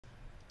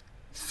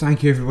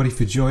Thank you everybody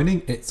for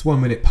joining. It's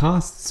 1 minute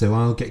past, so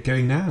I'll get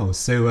going now.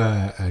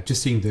 So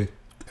just seeing the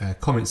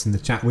comments in the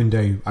chat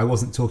window, I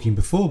wasn't talking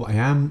before, but I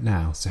am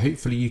now. So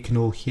hopefully you can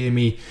all hear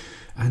me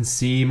and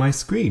see my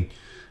screen.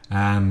 So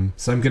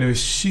I'm going to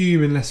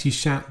assume, unless you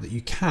shout, that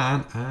you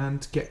can,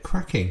 and get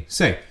cracking.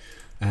 So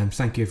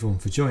thank you everyone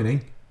for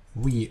joining.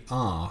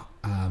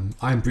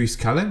 I'm Bruce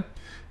Cullen.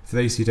 For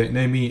those who don't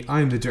know me,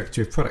 I'm the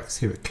Director of Products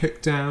here at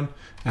Cookdown,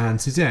 and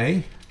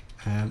today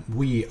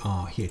we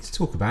are here to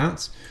talk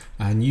about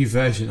a new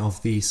version of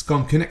the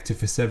SCOM Connector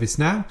for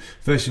ServiceNow,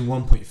 version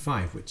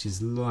 1.5, which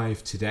is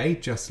live today,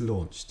 just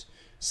launched.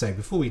 So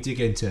before we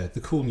dig into the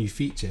cool new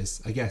features,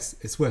 I guess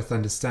it's worth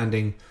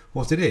understanding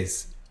what it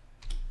is.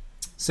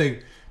 So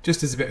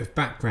just as a bit of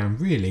background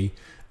really,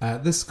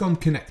 the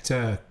SCOM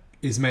Connector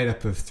is made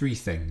up of 3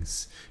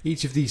 things.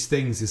 Each of these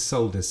things is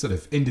sold as sort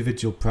of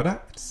individual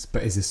products,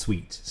 but is a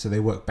suite, so they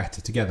work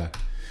better together.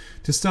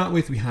 To start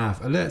with, we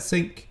have Alert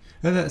Sync.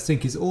 Alert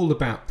Sync is all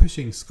about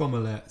pushing SCOM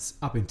alerts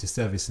up into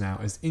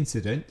ServiceNow as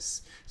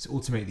incidents to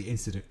automate the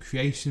incident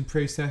creation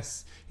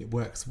process. It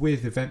works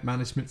with event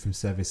management from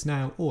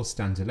ServiceNow or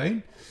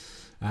standalone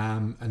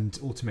and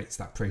automates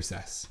that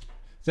process.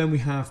 Then we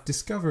have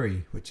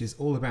Discovery, which is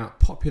all about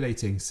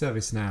populating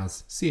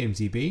ServiceNow's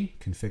CMDB,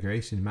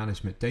 Configuration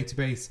Management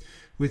Database,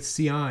 with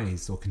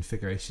CIs or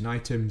configuration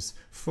items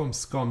from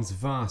SCOM's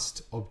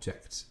vast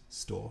object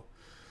store.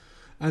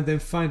 And then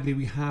finally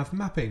we have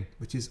Mapping,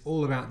 which is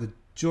all about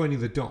joining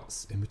the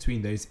dots in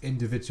between those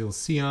individual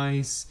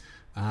CIs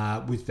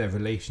with their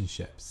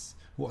relationships.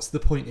 What's the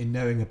point in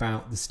knowing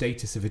about the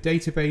status of a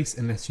database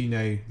unless you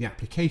know the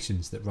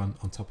applications that run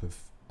on top of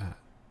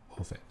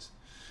it?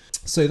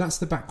 So that's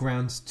the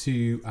background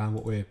to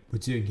what we're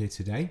doing here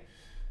today.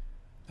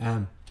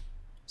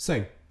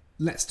 So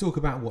let's talk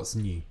about what's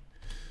new.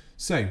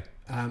 So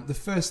the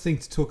first thing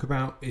to talk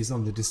about is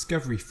on the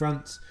discovery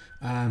front.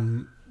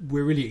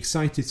 We're really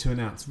excited to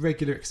announce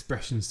regular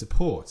expression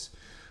support.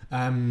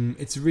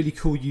 It's a really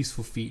cool,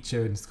 useful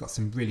feature, and it's got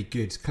some really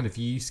good kind of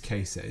use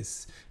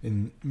cases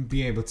in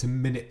being able to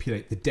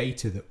manipulate the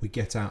data that we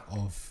get out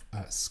of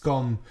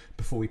SCOM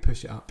before we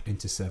push it up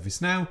into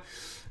ServiceNow.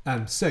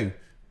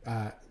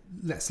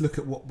 Let's look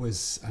at what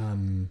was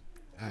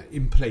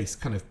in place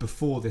kind of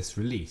before this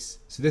release.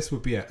 So this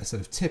would be a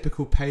sort of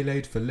typical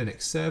payload for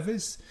Linux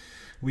servers.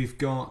 We've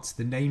got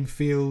the name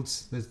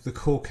fields, the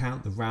core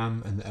count, the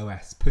RAM, and the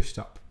OS pushed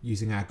up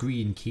using our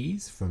green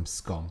keys from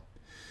SCOM.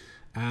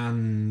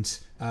 And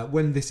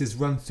when this is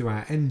run through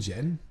our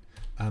engine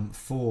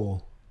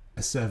for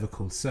a server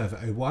called Server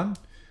 01,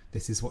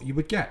 this is what you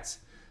would get.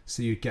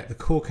 So you'd get the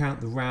core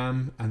count, the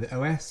RAM, and the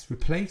OS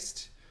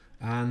replaced,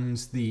 and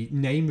the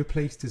name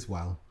replaced as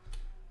well.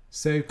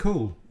 So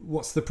cool.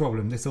 What's the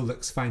problem? This all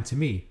looks fine to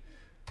me.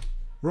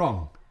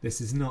 Wrong. This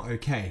is not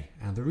okay.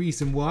 And the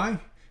reason why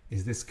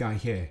is this guy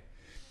here.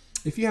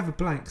 If you have a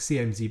blank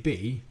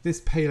CMDB, this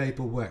payload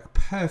will work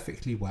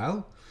perfectly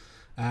well.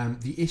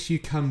 The issue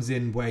comes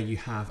in where you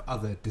have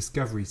other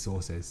discovery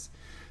sources.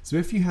 So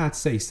if you had,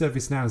 say,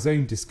 ServiceNow's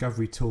own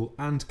discovery tool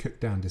and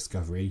Cookdown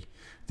discovery,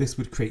 this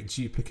would create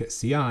duplicate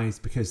CIs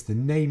because the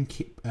name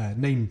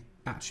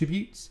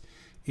attribute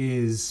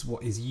is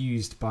what is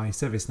used by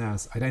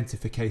ServiceNow's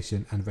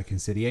identification and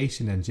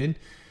reconciliation engine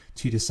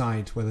to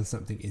decide whether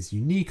something is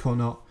unique or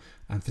not.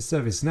 And for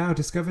ServiceNow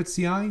discovered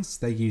CIs,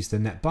 they use the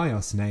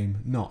NetBIOS name,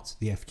 not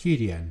the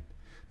FQDN.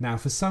 Now,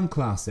 for some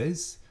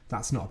classes,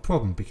 that's not a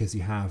problem because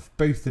you have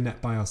both the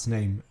NetBIOS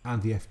name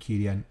and the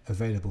FQDN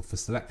available for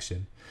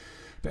selection.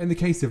 But in the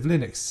case of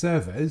Linux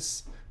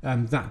servers,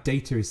 that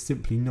data is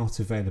simply not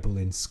available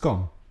in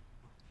SCOM.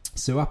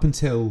 So up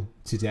until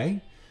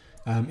today,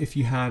 if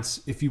you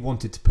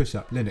wanted to push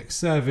up Linux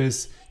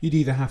servers, you'd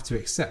either have to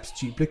accept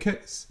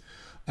duplicates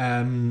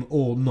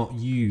or not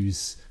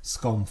use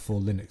SCOM for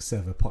Linux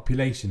server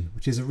population,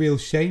 which is a real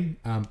shame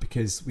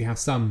because we have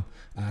some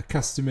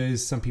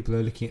customers, some people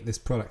are looking at this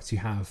product who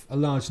have a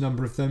large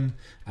number of them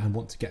and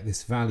want to get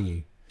this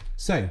value.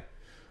 So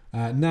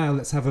now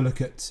let's have a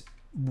look at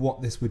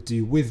what this would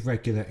do with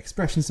regular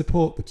expression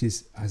support, which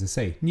is, as I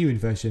say, new in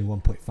version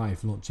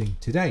 1.5 launching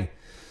today.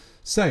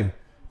 So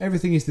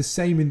everything is the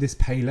same in this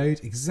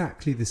payload,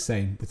 exactly the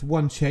same, with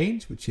one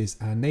change, which is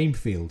our name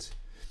field.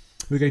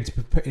 We're going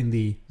to put in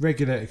the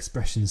regular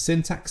expression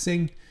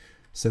syntaxing.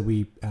 So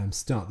we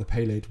start the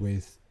payload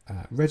with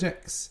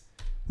regex.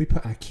 We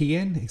put our key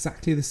in,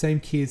 exactly the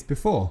same key as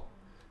before.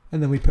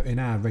 And then we put in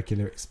our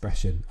regular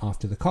expression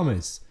after the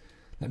commas.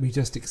 Let me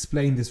just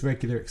explain this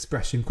regular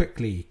expression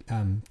quickly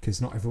because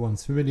not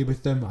everyone's familiar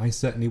with them. I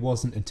certainly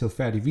wasn't until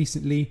fairly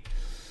recently.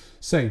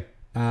 So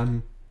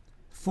 /D,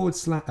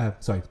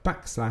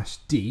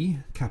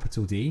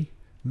 capital D,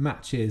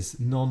 matches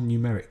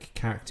non-numeric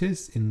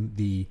characters in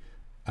the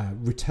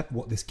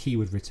what this key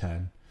would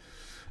return,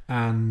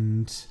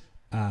 and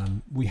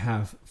we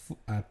have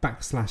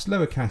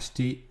 /lowercase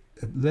d,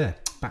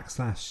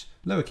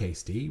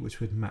 which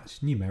would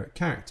match numeric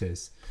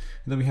characters,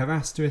 and then we have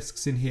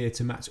asterisks in here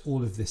to match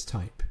all of this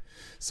type.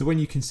 So when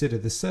you consider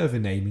the server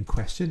name in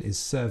question is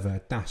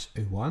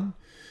server-01,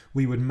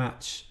 we would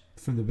match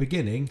from the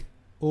beginning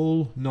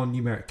all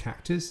non-numeric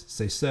characters,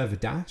 so server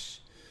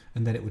dash,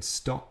 and then it would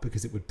stop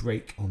because it would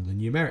break on the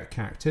numeric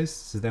characters.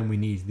 So then we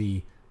need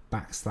the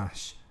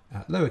backslash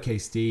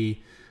lowercase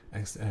d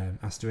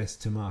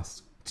asterisk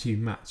to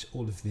match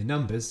all of the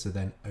numbers, so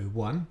then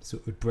 01, so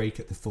it would break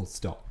at the full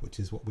stop, which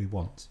is what we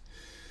want.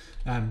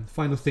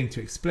 Final thing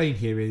to explain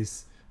here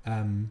is,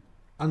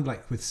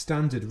 unlike with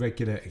standard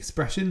regular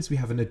expressions, we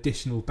have an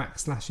additional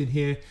backslash in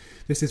here.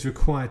 This is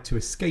required to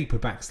escape a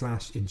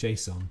backslash in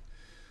JSON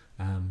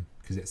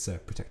because it's a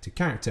protected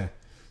character.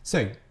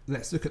 So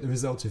let's look at the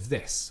result of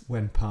this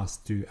when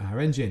passed through our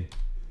engine.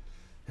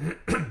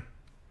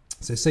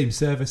 So same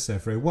server,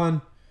 server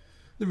 01.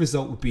 The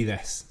result would be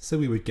this. So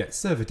we would get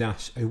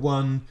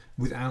server-01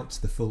 without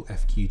the full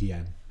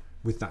FQDN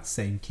with that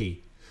same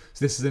key.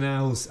 So this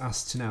allows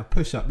us to now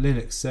push up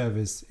Linux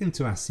servers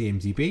into our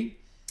CMDB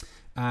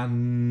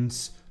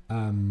and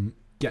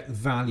get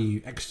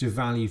value, extra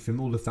value from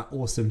all of that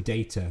awesome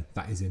data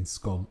that is in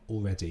SCOM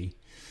already.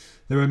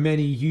 There are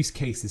many use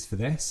cases for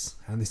this,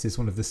 and this is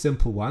one of the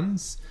simple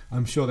ones.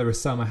 I'm sure there are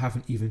some I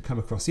haven't even come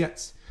across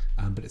yet.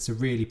 But it's a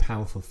really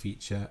powerful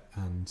feature,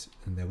 and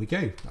there we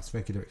go. That's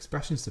regular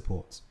expression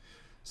support.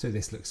 So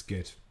this looks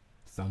good.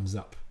 Thumbs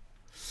up.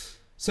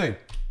 So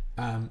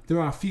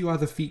there are a few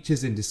other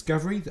features in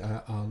Discovery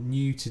that are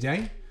new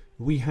today.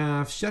 We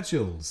have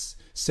schedules.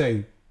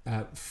 So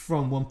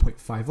from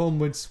 1.5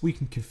 onwards, we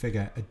can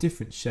configure a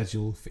different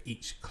schedule for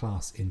each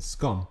class in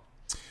SCOM.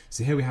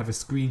 So here we have a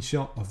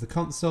screenshot of the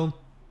console,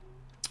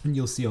 and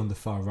you'll see on the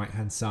far right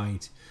hand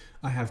side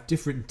I have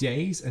different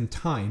days and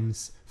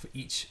times for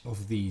each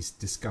of these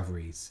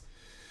discoveries.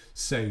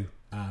 So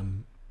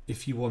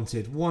if you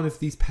wanted one of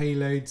these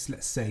payloads,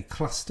 let's say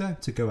cluster,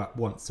 to go up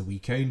once a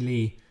week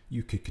only,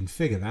 you could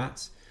configure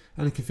that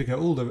and configure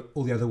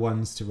all the other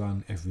ones to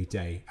run every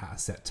day at a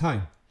set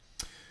time,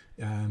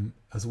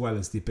 as well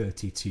as the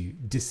ability to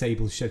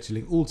disable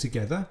scheduling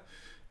altogether.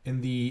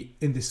 In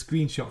this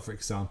screenshot, for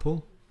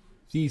example,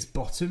 these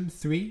bottom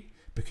three,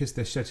 because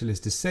their schedule is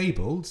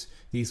disabled,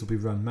 these will be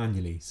run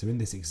manually. So in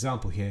this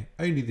example here,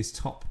 only this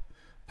top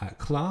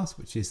class,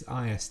 which is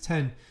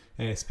IS10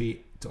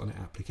 ASP.NET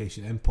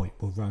Application Endpoint,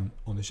 will run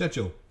on a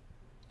schedule.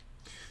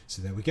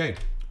 So there we go.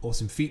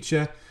 Awesome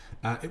feature.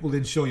 It will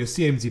ensure your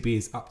CMDB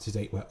is up to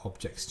date where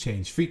objects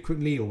change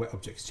frequently or where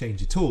objects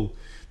change at all.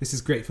 This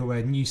is great for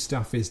where new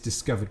stuff is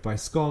discovered by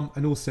SCOM,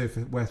 and also for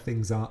where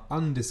things are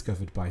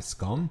undiscovered by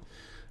SCOM.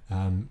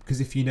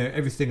 Because if you know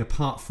everything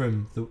apart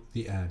from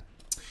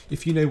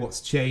if you know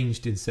what's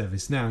changed in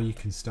ServiceNow, you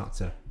can start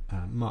to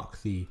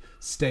mark the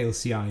stale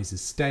CIs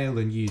as stale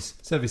and use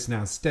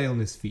ServiceNow's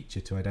staleness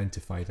feature to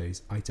identify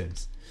those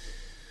items.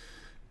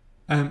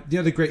 The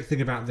other great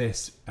thing about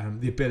this,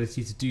 the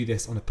ability to do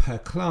this on a per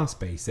class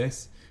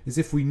basis, is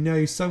if we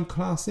know some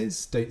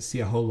classes don't see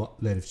a whole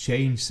load of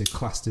change, so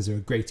clusters are a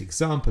great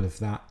example of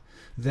that,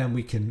 then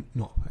we can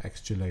not put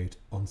extra load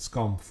on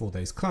SCOM for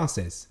those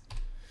classes.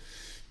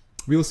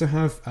 We also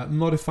have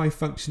modify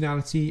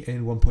functionality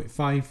in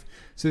 1.5.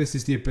 So this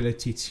is the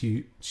ability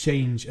to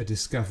change a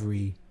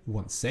discovery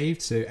once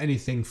saved. So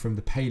anything from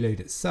the payload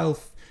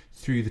itself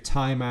through the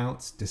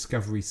timeout,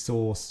 discovery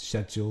source,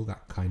 schedule,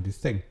 that kind of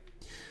thing.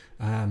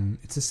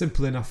 It's a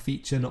simple enough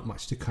feature, not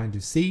much to kind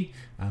of see,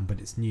 but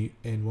it's new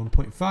in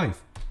 1.5.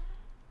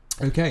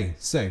 Okay,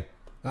 so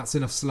that's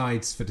enough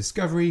slides for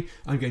discovery.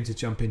 I'm going to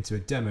jump into a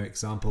demo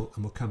example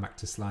and we'll come back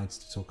to slides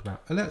to talk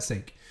about alert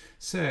sync.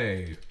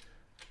 So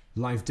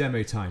live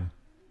demo time.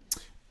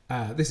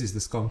 This is the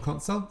SCOM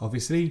console,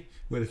 obviously.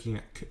 We're looking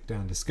at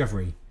Cookdown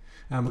Discovery,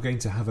 and we're going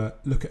to have a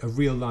look at a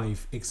real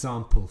live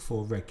example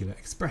for regular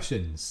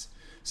expressions.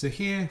 So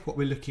here what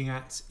we're looking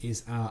at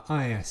is our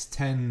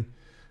IS10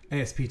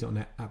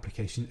 ASP.NET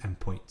Application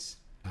Endpoint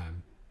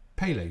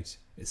payload.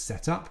 It's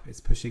set up,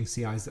 it's pushing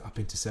CIs up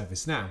into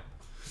ServiceNow,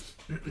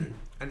 and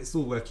it's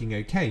all working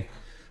okay.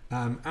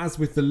 As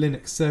with the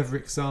Linux server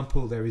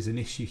example, there is an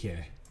issue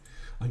here.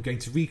 I'm going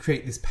to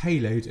recreate this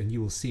payload and you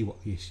will see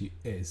what the issue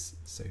is.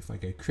 So if I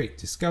go create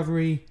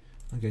discovery,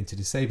 I'm going to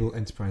disable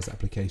enterprise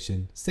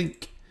application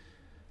sync,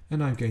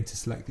 and I'm going to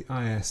select the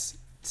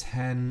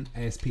IS10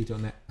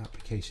 ASP.NET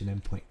Application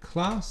Endpoint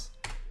class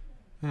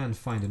and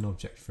find an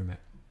object from it.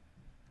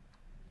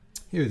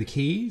 Here are the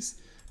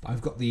keys.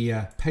 I've got the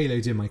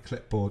payload in my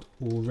clipboard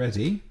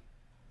already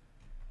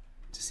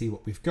to see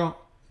what we've got.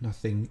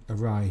 Nothing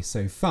awry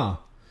so far.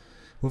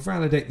 We'll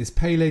validate this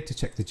payload to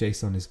check the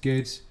JSON is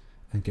good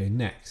and go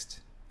next.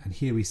 And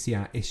here we see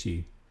our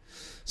issue.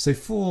 So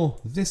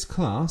for this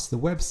class, the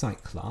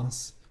website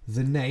class,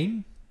 the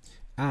name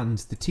and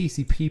the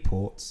TCP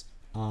ports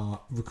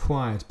are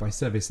required by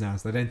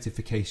ServiceNow's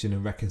identification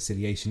and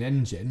reconciliation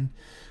engine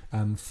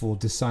for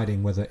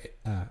deciding whether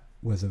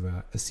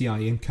a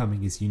CI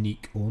incoming is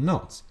unique or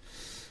not.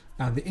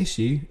 And the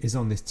issue is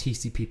on this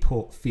TCP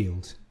port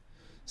field.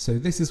 So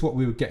this is what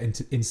we would get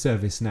in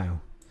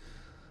ServiceNow.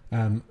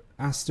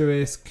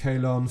 Asterisk,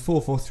 colon,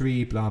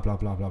 443, blah, blah,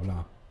 blah, blah,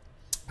 blah.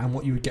 And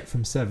what you would get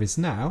from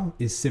ServiceNow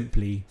is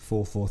simply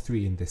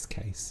 443 in this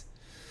case.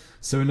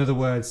 So in other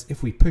words,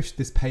 if we pushed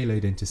this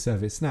payload into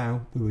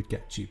ServiceNow, we would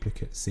get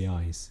duplicate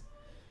CIs.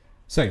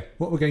 So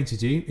what we're going to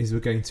do is we're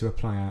going to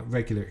apply our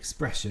regular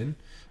expression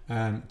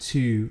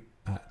to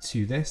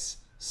this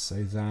so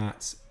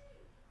that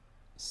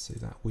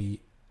we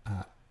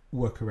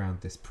work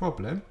around this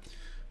problem.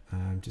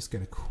 I'm just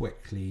going to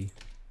quickly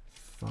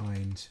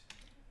find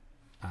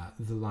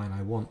the line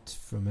I want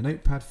from a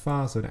notepad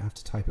file so I don't have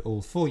to type it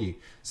all for you.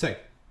 So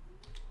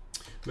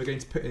we're going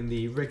to put in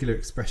the regular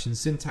expression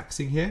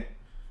syntaxing here,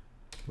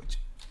 which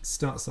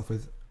starts off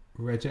with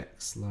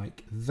regex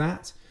like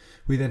that.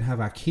 We then have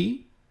our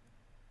key.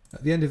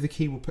 At the end of the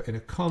key we'll put in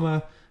a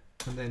comma,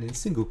 and then in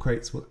single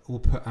quotes we'll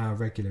put our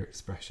regular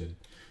expression.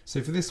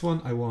 So for this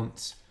one I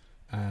want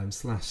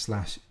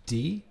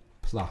 //d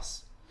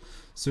plus.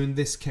 So in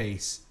this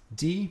case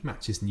D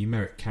matches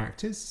numeric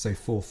characters, so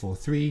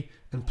 443,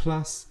 and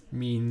plus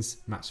means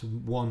match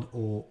one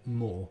or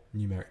more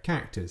numeric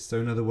characters.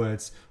 So in other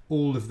words,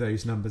 all of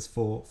those numbers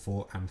 4,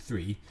 4 and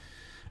 3,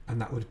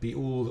 and that would be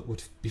all that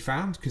would be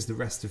found, because the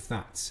rest of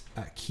that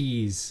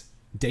keys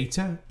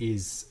data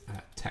is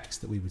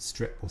text that we would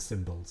strip or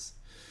symbols.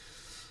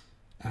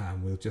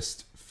 We'll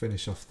just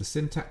finish off the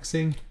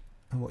syntaxing,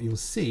 and what you'll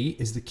see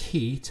is the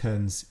key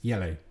turns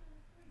yellow.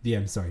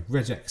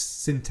 Regex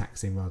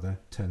syntaxing rather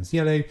turns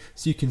yellow,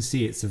 so you can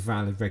see it's a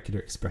valid regular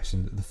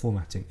expression, that the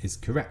formatting is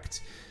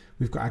correct.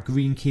 We've got our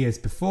green key as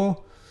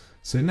before.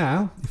 So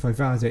now if I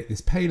validate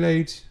this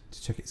payload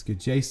to check it's good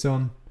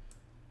JSON,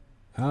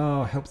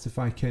 it helps if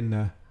I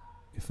can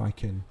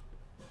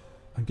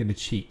I'm going to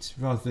cheat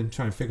rather than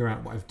try and figure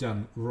out what I've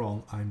done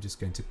wrong. I'm just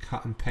going to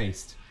cut and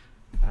paste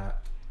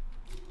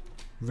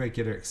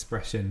regular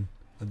expression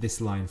of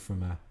this line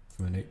from a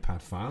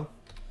notepad file.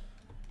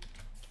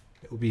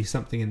 It will be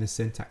something in the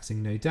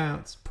syntaxing, no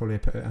doubt. Probably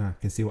I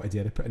can see what I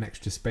did. I put an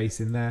extra space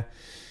in there.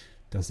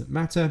 Doesn't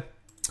matter.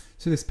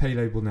 So this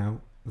payload will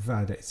now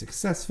validate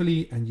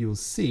successfully, and you will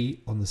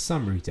see on the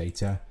summary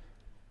data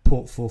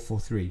port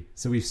 443.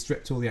 So we've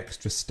stripped all the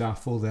extra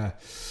stuff, all the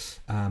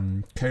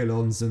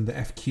colons and the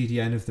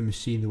FQDN of the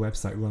machine the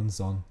website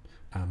runs on.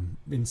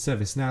 In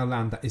ServiceNow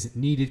land that isn't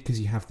needed because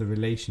you have the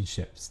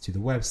relationships to the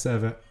web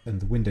server and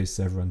the Windows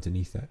server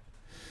underneath it.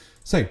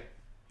 So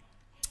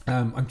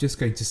I'm just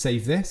going to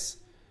save this,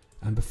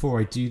 and before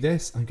I do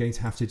this I'm going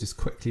to have to just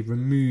quickly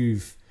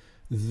remove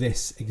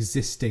this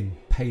existing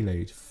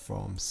payload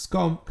from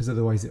SCOM, because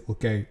otherwise it will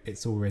go,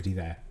 it's already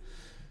there.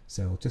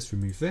 So I'll just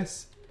remove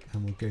this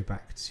and we'll go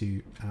back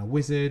to our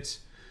wizard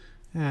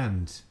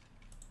and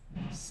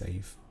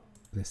save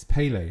this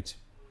payload.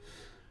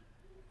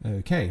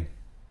 Okay,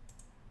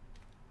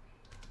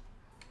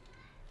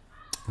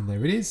 and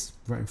there it is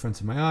right in front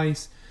of my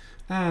eyes,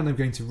 and I'm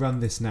going to run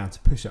this now to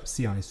push up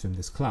CIs from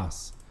this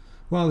class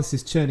while this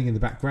is churning in the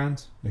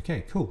background.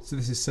 Okay, cool. So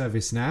this is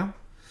ServiceNow.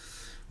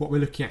 What we're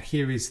looking at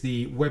here is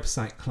the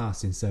website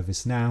class in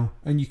ServiceNow,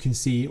 and you can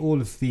see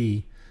all of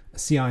the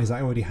CIs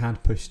I already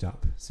had pushed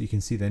up. So you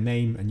can see their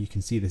name, and you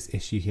can see this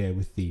issue here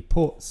with the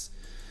ports.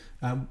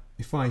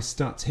 If I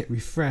start to hit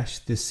refresh,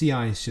 the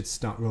CIs should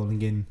start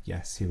rolling in.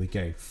 Yes, here we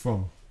go,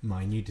 from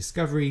my new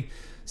discovery.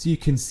 So you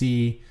can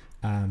see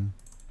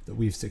that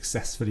we've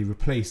successfully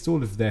replaced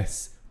all of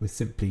this with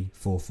simply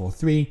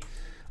 443.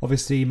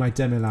 Obviously my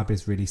demo lab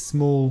is really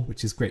small,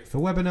 which is great for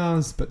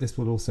webinars, but this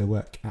will also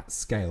work at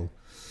scale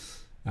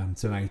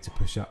to allow you to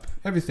push up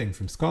everything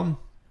from SCOM.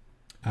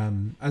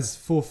 As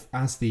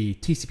the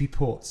TCP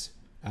port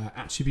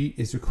attribute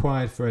is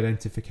required for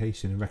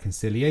identification and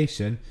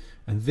reconciliation,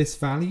 and this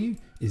value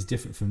is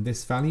different from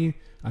this value,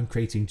 I'm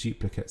creating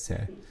duplicates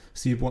here.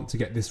 So you'd want to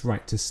get this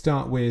right to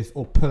start with,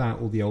 or pull out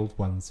all the old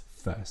ones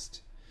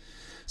first.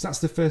 So that's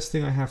the first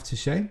thing I have to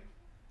show.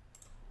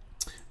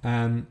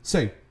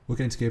 So we're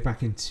going to go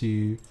back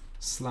into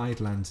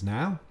slide land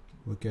now.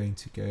 We're going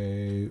to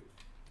go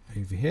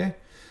over here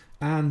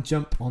and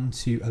jump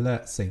onto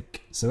Alert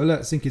Sync. So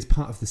Alert Sync is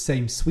part of the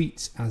same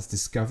suite as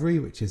Discovery,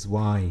 which is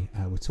why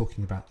we're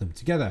talking about them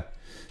together.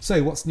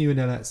 So what's new in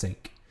Alert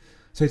Sync?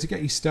 So to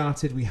get you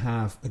started, we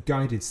have a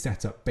guided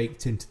setup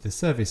baked into the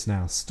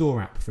ServiceNow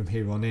store app from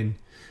here on in,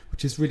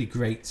 which is really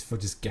great for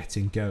just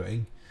getting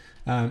going.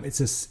 It's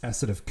a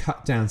sort of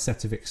cut down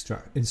set of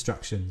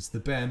instructions,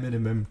 the bare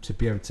minimum to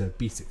be able to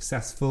be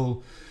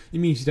successful. It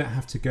means you don't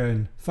have to go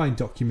and find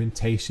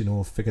documentation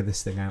or figure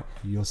this thing out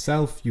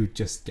yourself. You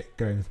just get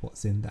going with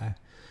what's in there.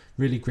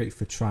 Really great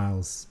for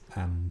trials,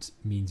 and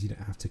means you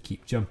don't have to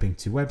keep jumping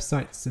to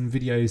websites and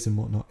videos and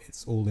whatnot.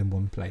 It's all in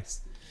one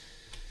place.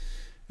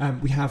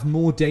 We have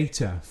more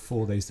data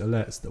for those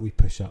alerts that we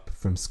push up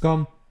from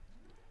SCOM.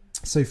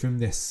 So from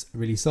this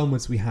release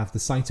onwards, we have the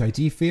site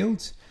ID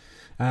field.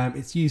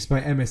 It's used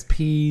by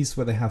MSPs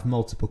where they have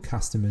multiple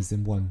customers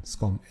in one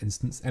SCOM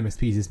instance.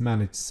 MSPs is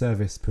managed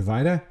service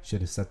provider,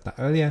 should have said that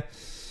earlier.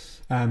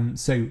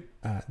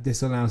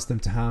 This allows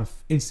them to have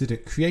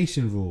incident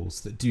creation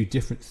rules that do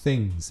different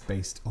things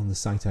based on the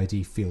site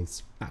ID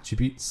field's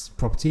attributes,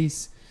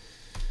 properties.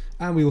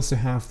 And we also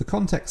have the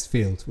context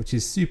field, which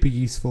is super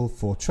useful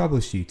for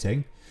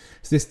troubleshooting.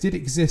 So this did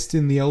exist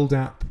in the old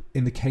app.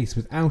 In the case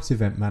without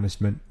event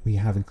management, we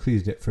have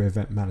included it for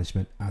event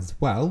management as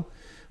well,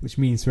 which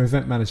means for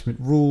event management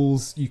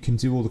rules, you can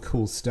do all the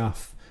cool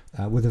stuff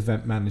with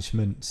event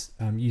management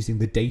using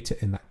the data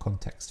in that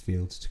context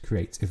field to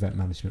create event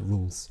management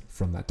rules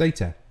from that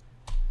data.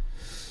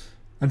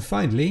 And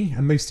finally,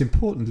 and most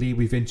importantly,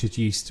 we've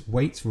introduced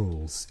wait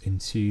rules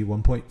into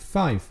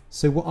 1.5.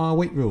 So what are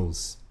wait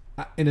rules?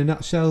 In a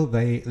nutshell,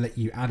 they let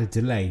you add a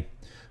delay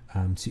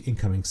to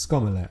incoming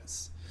SCOM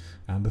alerts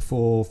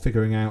before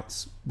figuring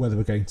out whether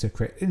we're going to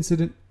create an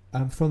incident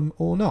from them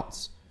or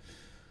not.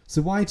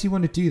 So why do you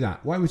want to do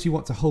that? Why would you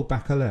want to hold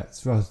back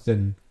alerts rather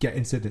than get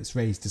incidents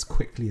raised as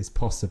quickly as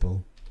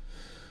possible?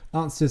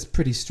 Answer is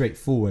pretty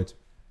straightforward.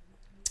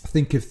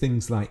 Think of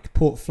things like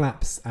port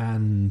flaps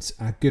and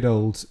a good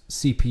old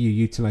CPU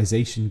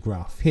utilization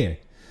graph here.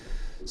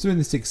 So in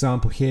this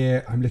example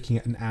here, I'm looking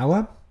at an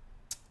hour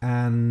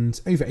and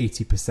over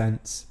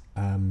 80%.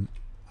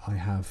 I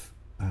have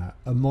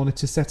a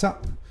monitor set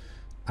up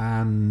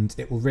and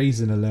it will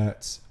raise an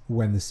alert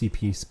when the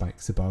CPU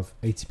spikes above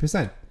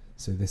 80%.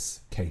 So this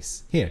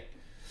case here.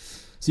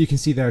 So you can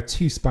see there are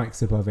 2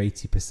 spikes above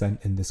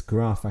 80% in this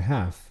graph I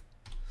have.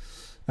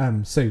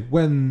 So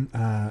when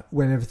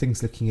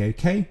everything's looking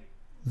okay,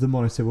 the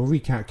monitor will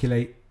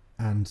recalculate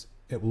and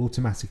it will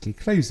automatically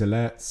close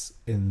alerts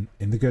in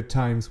the good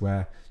times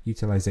where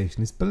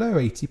utilization is below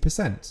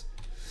 80%.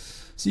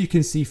 So you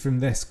can see from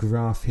this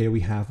graph here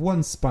we have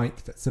one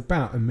spike that's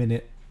about a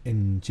minute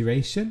in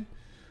duration,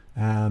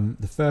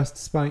 the first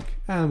spike,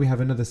 and we have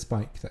another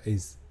spike that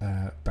is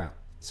about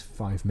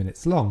 5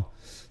 minutes long.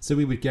 So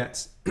we would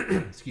get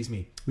excuse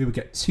me, we would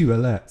get 2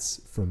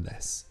 alerts from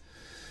this.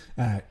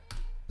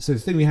 So the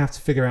thing we have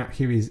to figure out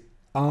here is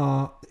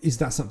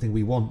that something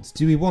we want?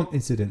 Do we want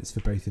incidents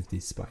for both of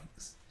these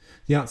spikes?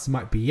 The answer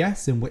might be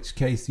yes, in which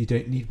case you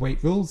don't need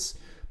wait rules,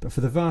 but for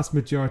the vast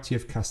majority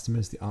of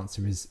customers the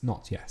answer is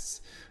not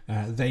yes.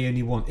 They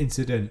only want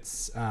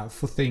incidents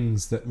for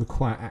things that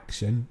require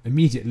action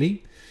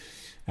immediately.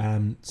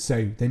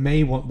 So they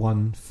may want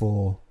one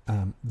for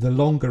the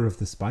longer of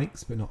the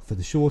spikes, but not for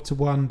the shorter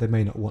one. They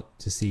may not want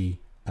to see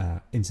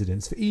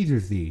incidents for either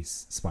of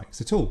these spikes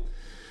at all.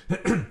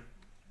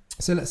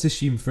 So let's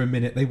assume for a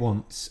minute they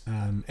want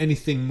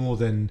anything more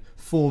than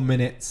 4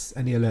 minutes,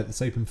 any alert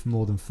that's open for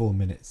more than 4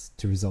 minutes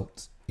to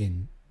result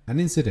in an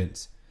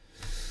incident.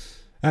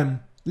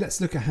 Let's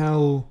look at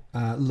how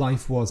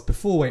life was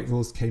before wait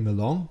rules came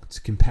along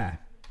to compare.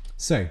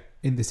 So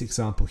in this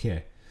example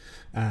here,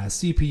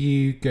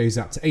 CPU goes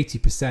up to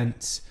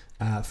 80%.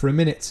 For a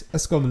minute, a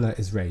SCOM alert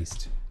is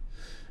raised.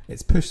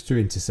 It's pushed through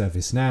into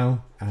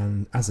ServiceNow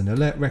and as an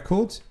alert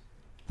record.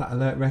 That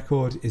alert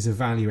record is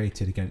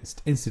evaluated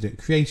against incident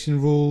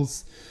creation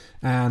rules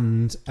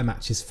and a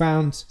match is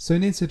found, so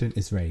an incident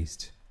is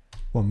raised.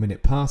 1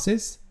 minute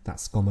passes, that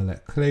SCOM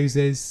alert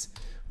closes,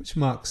 which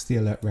marks the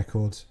alert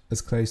record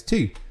as closed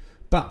too.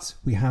 But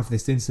we have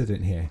this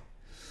incident here.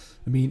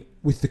 I mean,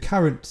 with the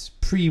current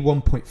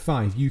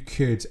pre-1.5, you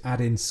could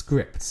add in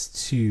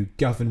scripts to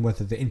govern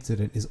whether the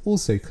incident is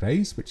also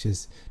closed, which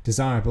is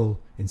desirable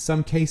in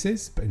some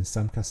cases, but in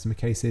some customer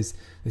cases,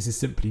 this is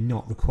simply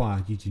not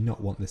required. You do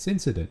not want this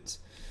incident.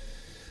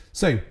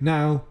 So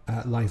now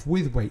live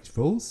with wait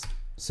rules.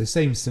 So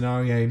same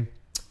scenario,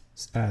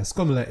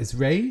 SCOM alert is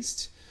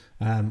raised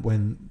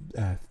when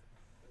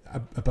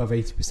above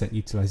 80%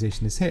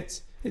 utilization is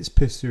hit. It's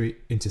pushed through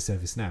into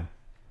ServiceNow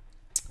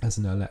as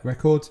an alert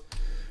record.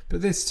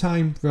 But this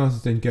time, rather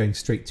than going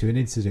straight to an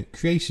incident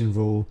creation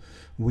rule,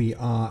 we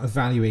are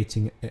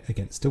evaluating it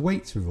against a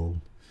wait rule.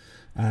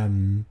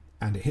 And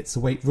it hits a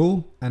wait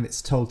rule and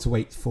it's told to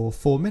wait for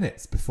 4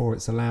 minutes before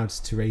it's allowed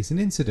to raise an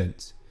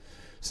incident.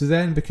 So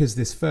then, because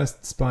this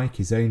first spike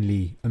is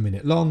only a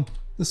minute long,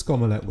 the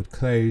SCOM alert would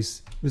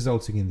close,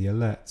 resulting in the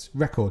alert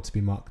record to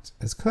be marked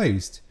as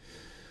closed.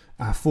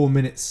 4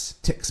 minutes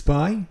ticks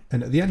by,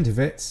 and at the end of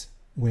it,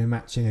 we're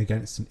matching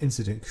against an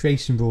incident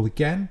creation rule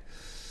again.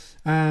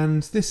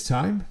 And this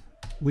time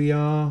we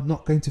are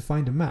not going to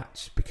find a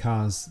match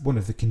because one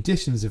of the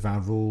conditions of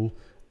our rule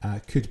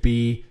could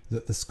be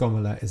that the SCOM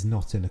alert is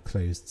not in a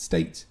closed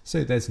state,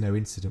 so there's no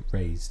incident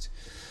raised.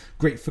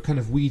 Great for kind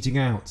of weeding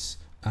out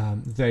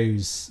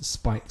those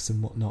spikes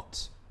and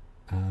whatnot.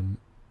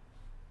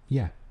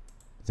 Yeah,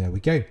 there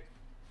we go.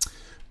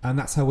 And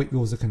that's how wait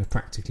rules are kind of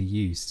practically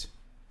used.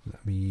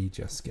 Let me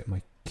just get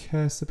my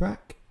cursor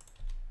back.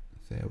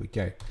 There we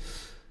go.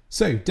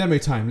 So demo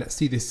time, let's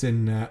see this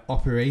in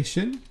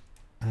operation.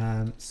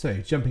 So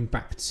jumping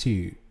back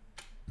to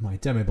my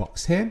demo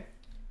box here.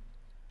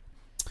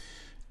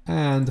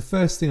 And the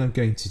first thing I'm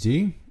going to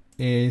do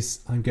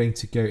is I'm going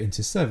to go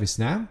into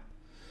ServiceNow.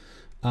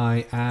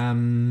 I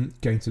am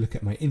going to look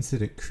at my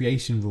incident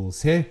creation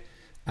rules here,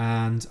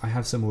 and I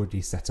have some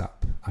already set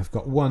up. I've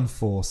got one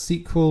for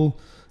SQL,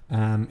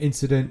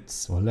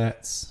 incidents or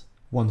alerts,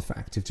 one for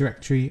Active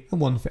Directory, and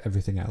one for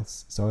everything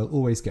else. So I'll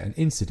always get an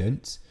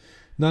incident.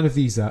 None of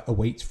these are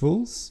await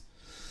rules.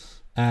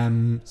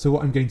 So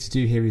what I'm going to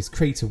do here is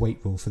create a wait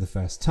rule for the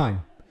first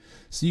time.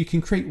 So you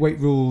can create wait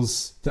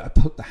rules that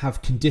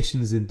have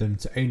conditions in them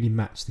to only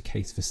match the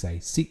case for, say,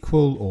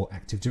 SQL or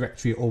Active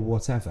Directory or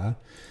whatever.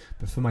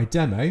 But for my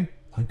demo,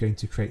 I'm going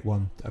to create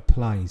one that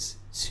applies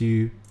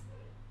to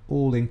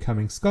all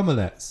incoming SCOM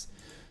alerts.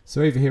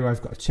 So over here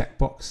I've got a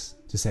checkbox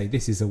to say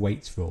this is a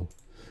wait rule.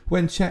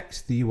 When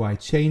checked, the UI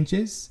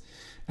changes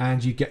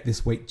and you get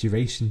this wait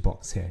duration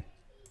box here.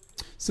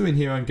 So in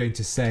here I'm going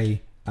to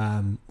say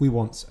we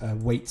want a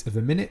wait of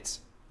a minute.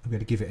 I'm going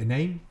to give it a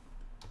name.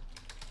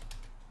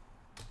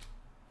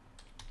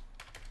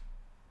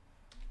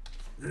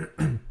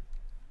 And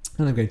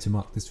I'm going to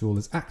mark this rule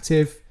as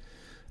active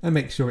and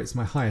make sure it's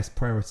my highest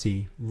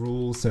priority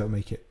rule, so it'll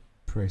make it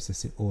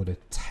process in order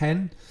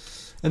 10.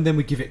 And then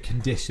we give it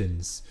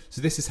conditions.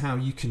 So this is how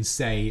you can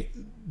say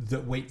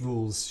that wait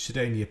rules should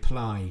only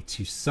apply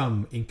to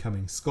some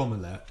incoming SCOM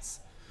alerts.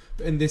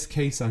 But in this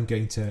case, I'm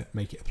going to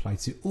make it apply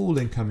to all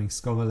incoming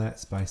SCOM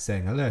alerts by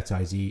saying alert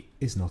ID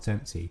is not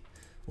empty.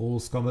 All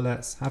SCOM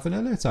alerts have an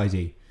alert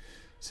ID.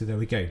 So there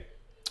we go.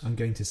 I'm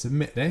going to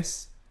submit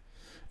this.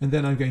 And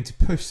then I'm going to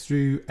push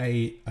through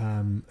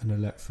an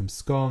alert from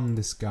SCOM.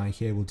 This guy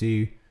here will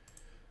do,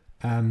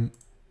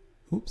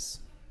 oops,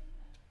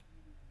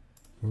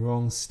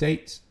 wrong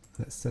state.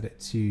 Let's set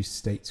it to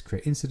state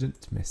create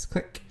incident,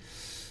 misclick.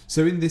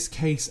 So in this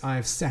case,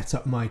 I've set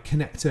up my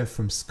connector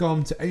from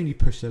SCOM to only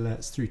push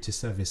alerts through to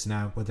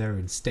ServiceNow where they're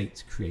in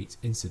state create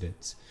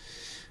incident.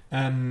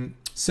 In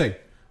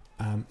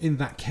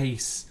that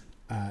case,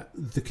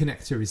 the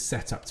connector is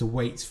set up to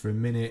wait for a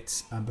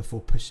minute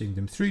before pushing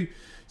them through.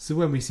 So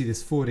when we see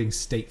this forwarding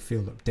state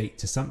field update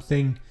to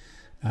something,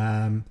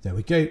 there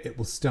we go, it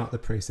will start the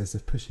process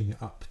of pushing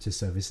it up to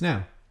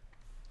ServiceNow.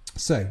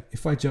 So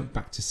if I jump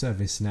back to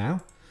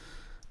ServiceNow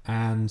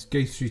and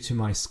go through to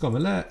my SCOM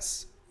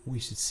alerts, we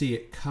should see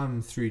it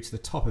come through to the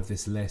top of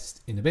this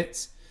list in a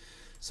bit.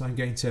 So I'm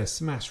going to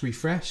smash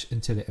refresh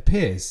until it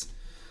appears,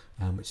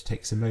 which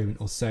takes a moment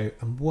or so.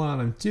 And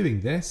while I'm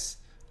doing this,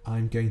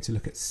 I'm going to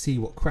look at see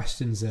what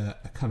questions are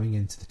coming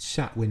into the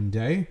chat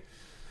window.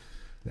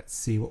 Let's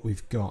see what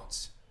we've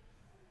got.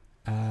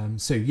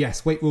 So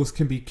yes, wait rules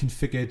can be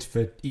configured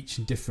for each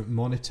and different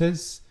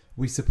monitors.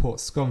 We support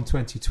SCOM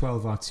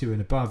 2012 R2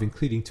 and above,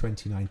 including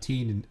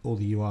 2019 and all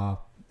the UR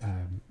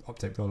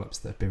update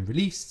rollups that have been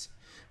released.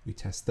 We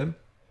test them.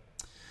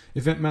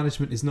 Event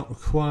management is not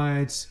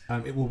required.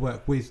 It will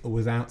work with or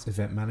without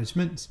event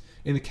management.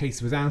 In the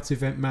case without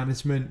event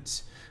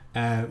management,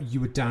 you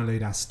would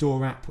download our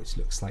store app, which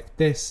looks like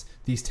this.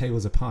 These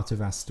tables are part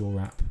of our store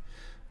app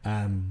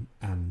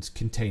and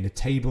contain a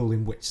table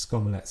in which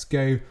SCOM alerts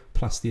go,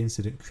 plus the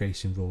incident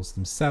creation rules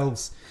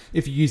themselves.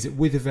 If you use it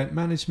with event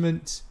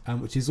management,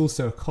 which is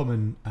also a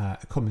common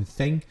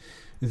thing,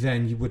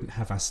 then you wouldn't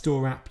have our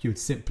store app. You would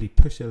simply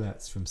push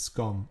alerts from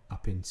SCOM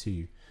up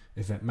into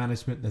event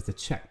management. There's a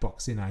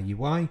checkbox in our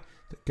UI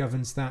that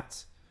governs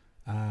that.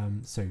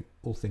 So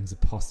all things are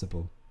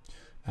possible.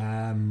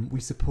 We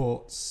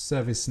support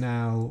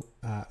ServiceNow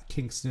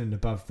Kingston and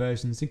above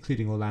versions,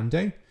 including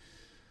Orlando.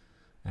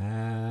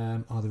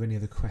 Are there any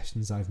other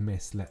questions I've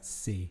missed? Let's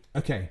see.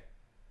 Okay,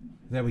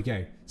 there we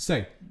go.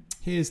 So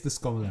here's the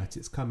SCOM alert.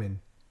 It's come in.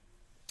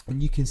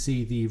 And you can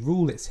see the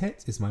rule it's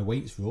hit is my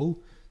wait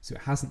rule. So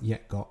it hasn't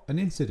yet got an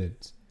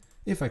incident.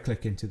 If I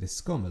click into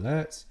this SCOM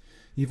alert,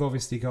 you've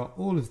obviously got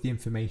all of the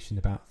information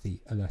about the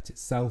alert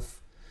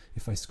itself.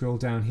 If I scroll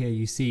down here,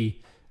 you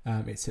see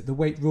it's hit the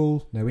wait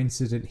rule, no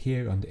incident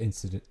here under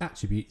incident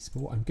attributes.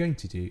 But what I'm going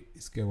to do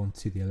is go on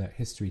to the alert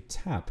history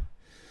tab.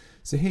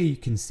 So here you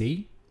can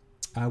see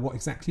what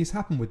exactly has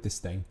happened with this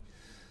thing.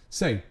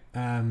 So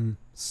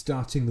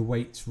starting the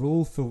wait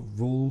rule for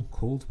rule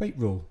called wait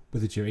rule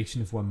with a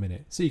duration of 1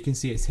 minute. So you can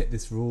see it's hit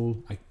this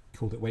rule. I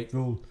called it wait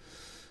rule.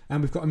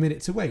 And we've got a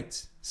minute to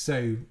wait.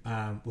 So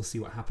we'll see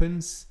what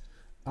happens.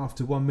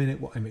 After 1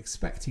 minute, what I'm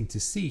expecting to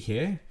see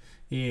here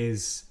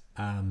is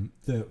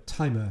the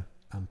timer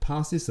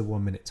passes, the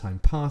 1 minute time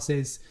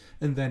passes,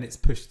 and then it's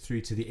pushed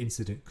through to the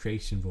incident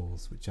creation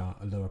rules, which are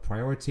a lower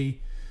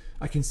priority.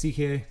 I can see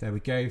here, there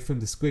we go, from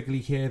the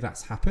squiggly here,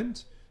 that's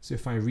happened. So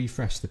if I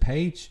refresh the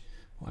page,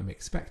 what I'm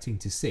expecting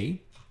to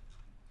see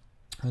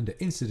under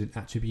incident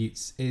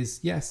attributes is,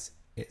 yes,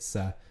 it's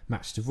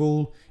matched a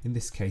rule, in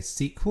this case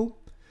SQL,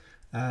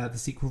 the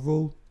SQL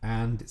rule,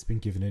 and it's been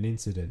given an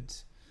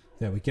incident.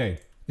 There we go.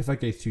 If I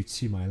go through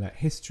to my alert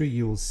history,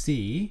 you will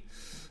see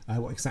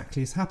what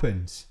exactly has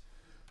happened.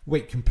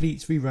 Wait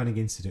complete, rerunning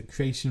incident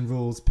creation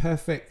rules,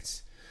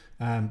 perfect.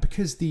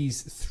 Because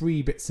these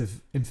 3 bits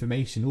of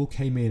information all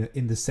came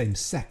in the same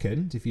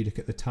second, if you look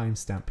at the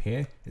timestamp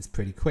here, it's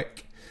pretty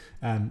quick.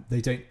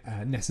 They don't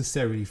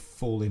necessarily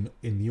fall in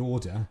the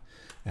order.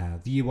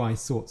 The UI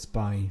sorts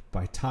by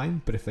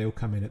time, but if they all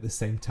come in at the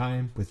same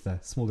time, with the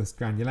smallest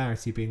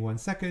granularity being 1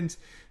 second,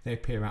 they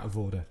appear out of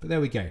order. But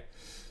there we go.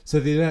 So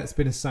the alert's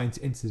been assigned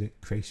to incident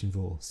creation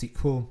rule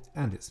SQL,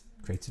 and it's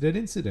created an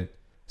incident.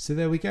 So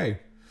there we go.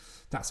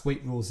 That's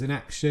wait rules in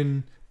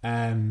action.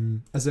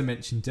 As I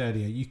mentioned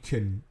earlier, you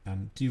can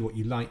do what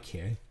you like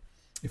here.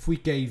 If we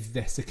gave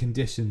this a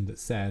condition that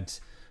said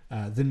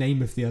the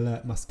name of the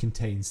alert must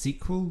contain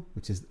SQL,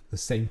 which is the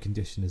same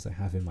condition as I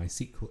have in my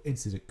SQL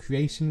incident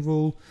creation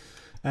rule,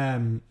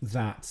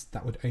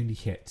 that would only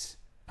hit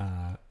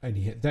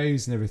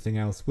those, and everything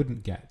else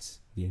wouldn't get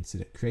the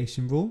incident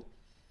creation rule,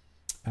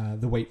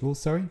 the wait rule,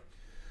 sorry.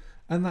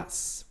 And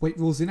that's Wait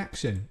Rules in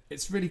action.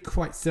 It's really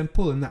quite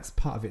simple, and that's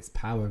part of its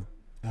power.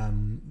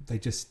 They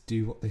just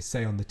do what they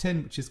say on the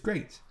tin, which is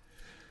great.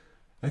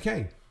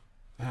 Okay,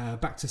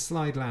 back to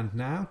slide land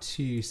now.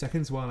 2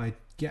 seconds while I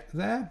get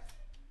there.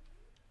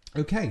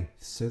 Okay,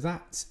 so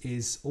that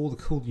is all the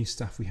cool new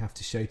stuff we have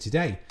to show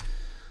today.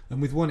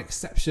 And with one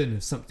exception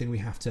of something we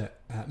have to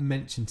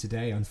mention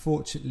today,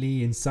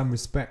 unfortunately, in some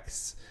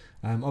respects,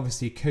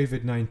 obviously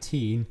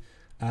COVID-19,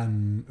 a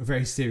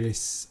very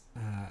serious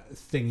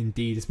thing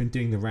indeed, has been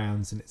doing the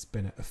rounds, and it's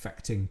been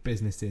affecting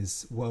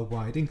businesses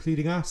worldwide,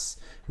 including us.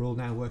 We're all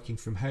now working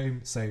from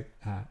home, so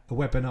a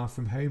webinar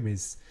from home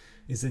is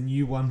a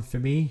new one for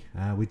me.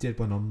 We did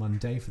one on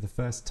Monday for the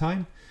first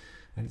time,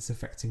 and it's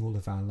affecting all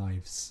of our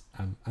lives,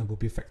 and will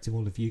be affecting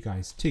all of you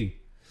guys too.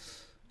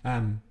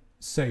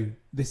 So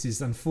this is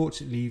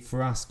unfortunately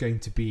for us going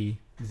to be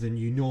the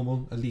new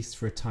normal, at least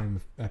for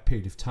a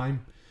period of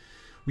time.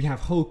 We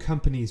have whole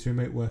companies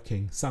remote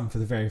working, some for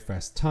the very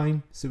first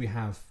time. So we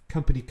have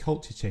company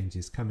culture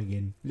changes coming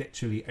in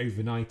literally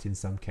overnight in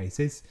some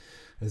cases,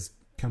 as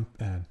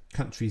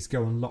countries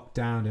go on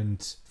lockdown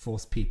and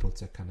force people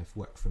to kind of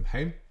work from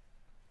home.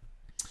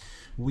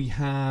 We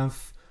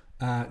have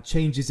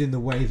changes in the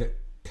way that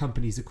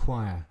companies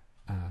acquire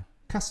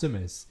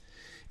customers.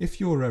 If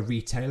you're a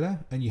retailer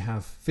and you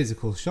have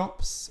physical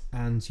shops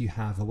and you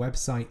have a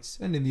website,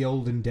 and in the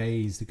olden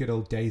days, the good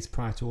old days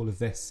prior to all of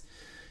this,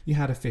 you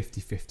had a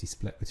 50-50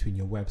 split between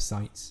your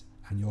website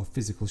and your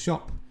physical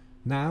shop.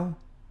 Now,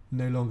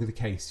 no longer the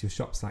case. Your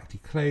shop's likely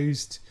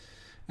closed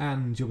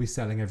and you'll be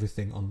selling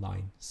everything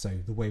online. So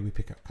the way we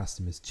pick up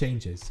customers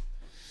changes.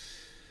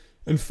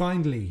 And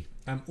finally,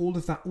 all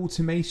of that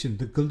automation,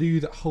 the glue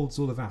that holds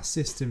all of our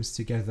systems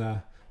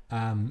together,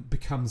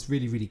 becomes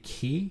really, really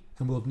key,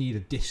 and we'll need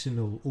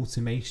additional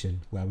automation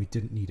where we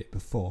didn't need it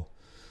before.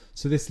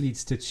 So this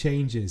leads to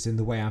changes in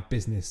the way our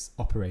business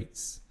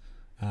operates.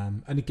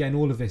 And again,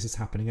 all of this is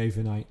happening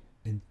overnight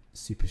in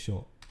super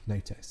short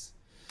notice.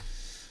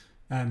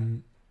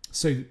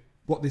 So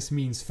what this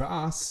means for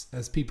us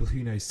as people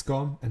who know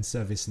SCOM and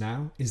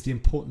ServiceNow is the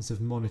importance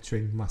of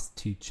monitoring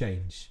must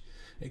change.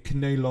 It can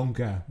no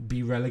longer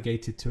be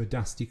relegated to a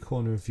dusty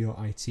corner of your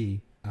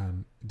IT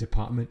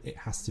department. It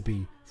has to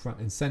be front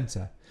and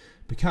center,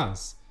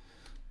 because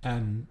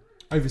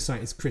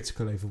oversight is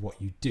critical over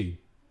what you do.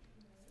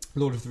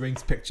 Lord of the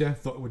Rings picture,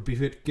 thought it would be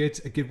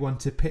a good one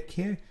to pick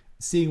here.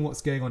 Seeing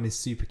what's going on is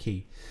super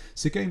key.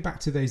 So going back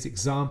to those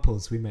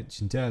examples we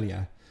mentioned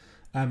earlier,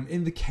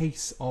 in the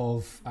case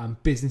of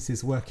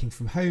businesses working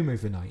from home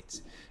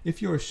overnight,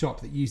 if you're a shop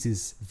that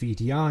uses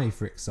VDI,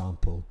 for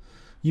example,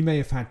 you may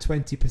have had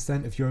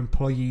 20% of your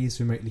employees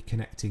remotely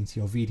connecting to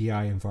your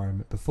VDI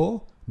environment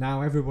before.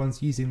 Now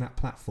everyone's using that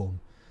platform.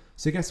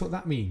 So guess what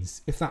that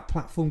means? If that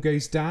platform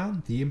goes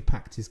down, the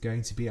impact is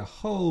going to be a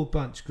whole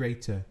bunch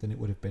greater than it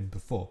would have been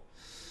before.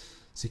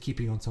 So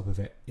keeping on top of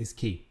it is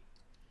key.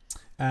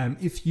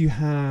 If you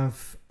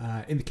have,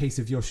 in the case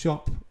of your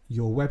shop,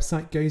 your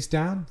website goes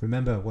down,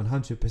 remember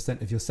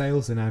 100% of your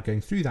sales are now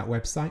going through that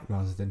website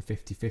rather than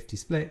 50-50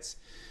 splits.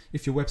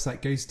 If your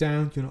website goes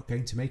down, you're not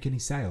going to make any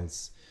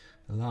sales.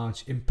 A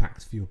large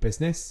impact for your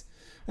business.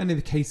 And in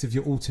the case of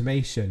your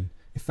automation,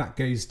 if that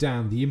goes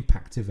down, the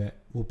impact of it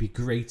will be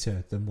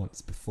greater than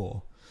once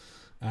before.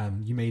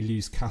 You may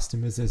lose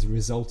customers as a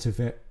result of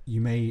it.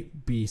 You may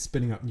be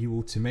spinning up new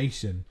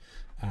automation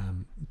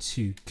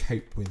to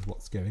cope with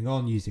what's going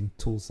on using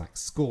tools like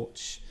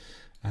Scorch.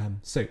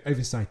 So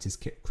oversight is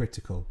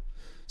critical.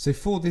 So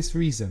for this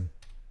reason,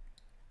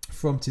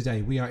 from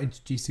today, we are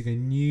introducing a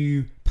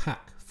new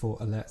pack for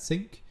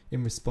AlertSync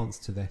in response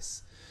to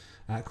this,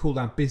 called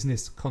our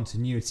Business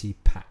Continuity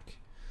Pack.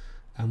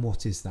 And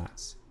what is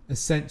that?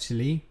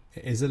 Essentially,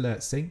 it is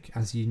AlertSync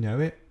as you know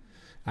it,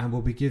 and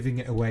we'll be giving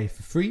it away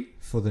for free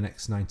for the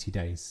next 90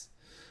 days.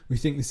 We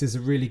think this is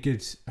a really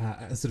good,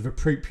 sort of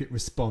appropriate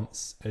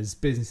response, as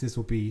businesses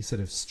will be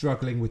sort of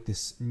struggling with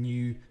this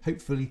new,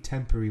 hopefully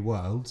temporary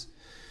world.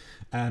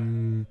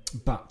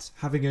 But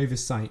having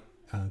oversight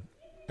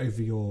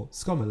over your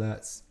SCOM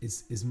alerts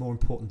is more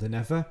important than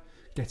ever.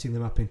 Getting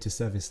them up into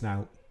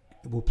ServiceNow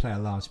will play a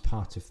large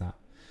part of that,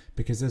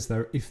 because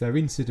if there are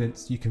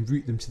incidents, you can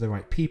route them to the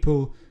right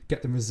people,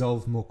 get them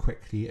resolved more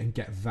quickly, and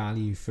get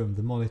value from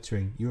the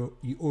monitoring you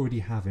already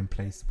have in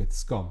place with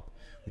SCOM,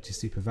 which is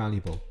super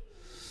valuable.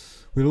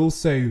 We'll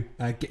also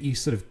get you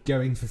sort of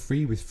going for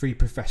free with free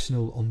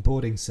professional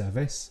onboarding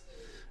service.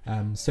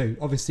 So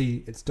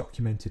obviously it's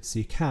documented, so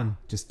you can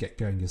just get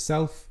going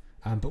yourself,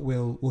 but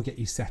we'll get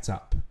you set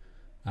up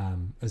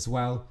as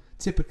well.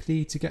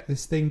 Typically, to get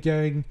this thing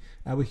going,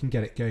 we can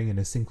get it going in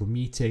a single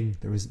meeting.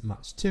 There isn't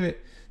much to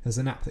it. There's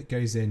an app that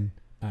goes in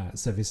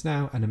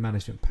ServiceNow and a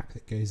management pack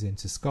that goes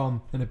into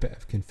SCOM and a bit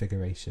of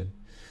configuration.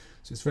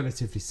 So it's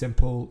relatively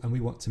simple, and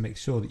we want to make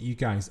sure that you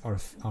guys are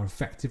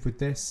effective with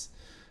this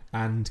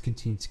and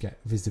continue to get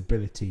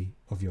visibility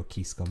of your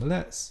key SCOM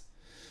alerts.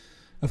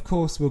 Of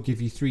course, we'll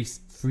give you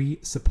free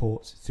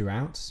support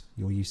throughout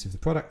your use of the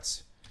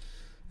product.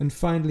 And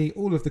finally,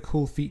 all of the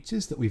cool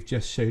features that we've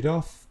just showed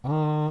off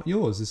are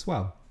yours as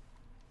well.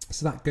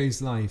 So that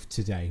goes live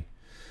today.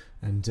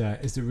 and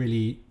is a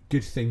really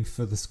good thing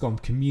for the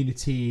SCOM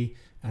community,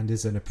 and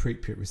is an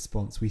appropriate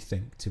response, we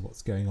think, to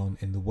what's going on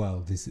in the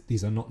world.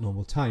 These are not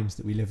normal times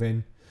that we live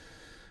in.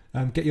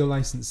 Get your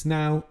license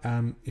now.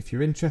 If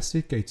you're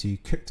interested, go to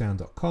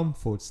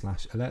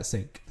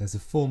cookdown.com/alertsync. There's a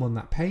form on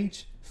that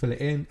page. Fill it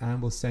in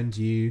and we'll send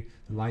you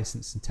the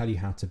license and tell you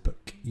how to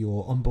book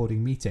your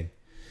onboarding meeting.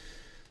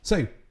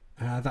 So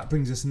that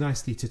brings us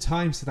nicely to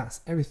time. So that's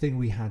everything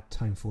we had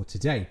time for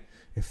today.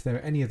 If there are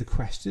any other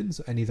questions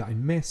or any that I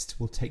missed,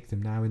 we'll take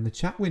them now in the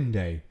chat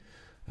window.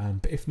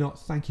 But if not,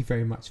 thank you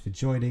very much for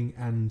joining,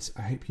 and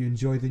I hope you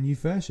enjoy the new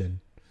version.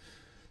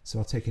 So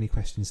I'll take any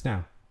questions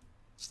now.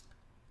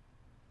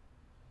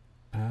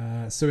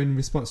 So in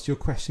response to your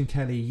question,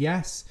 Kelly,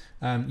 yes,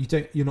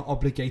 you're not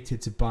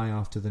obligated to buy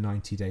after the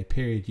 90-day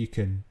period. You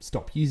can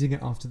stop using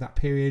it after that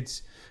period.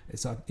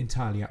 It's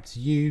entirely up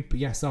to you. But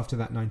yes, after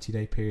that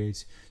 90-day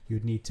period, you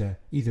would need to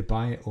either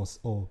buy it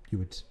or you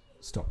would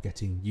stop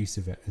getting use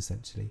of it,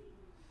 essentially.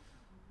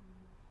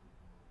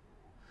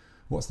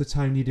 What's the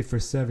time needed for a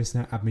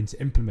ServiceNow admin to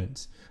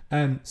implement?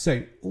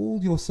 So all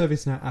your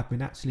ServiceNow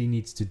admin actually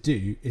needs to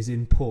do is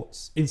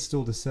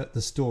install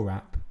the store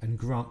app and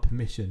grant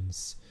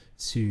permissions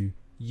to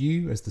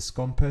you as the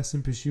SCOM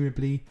person,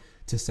 presumably,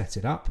 to set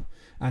it up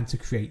and to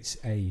create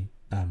a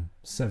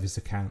service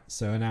account.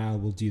 So an hour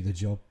will do the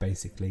job,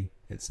 basically.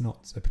 It's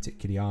not a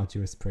particularly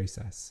arduous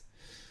process.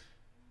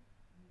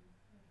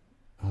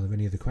 Are there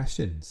any other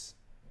questions?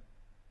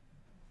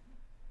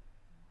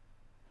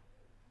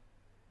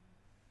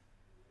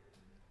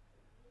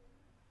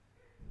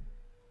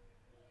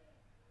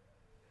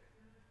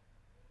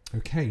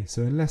 Okay,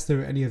 so unless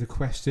there are any other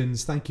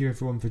questions, thank you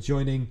everyone for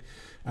joining.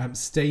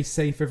 Stay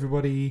safe,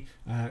 everybody.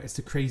 It's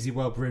a crazy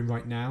world we're in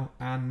right now,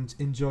 and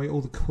enjoy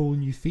all the cool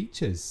new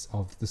features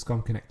of the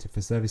SCOM Connector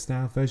for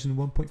ServiceNow version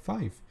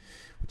 1.5,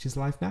 which is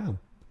live now.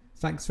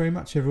 Thanks very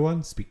much,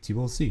 everyone. Speak to you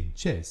all soon.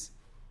 Cheers.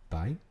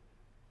 Bye.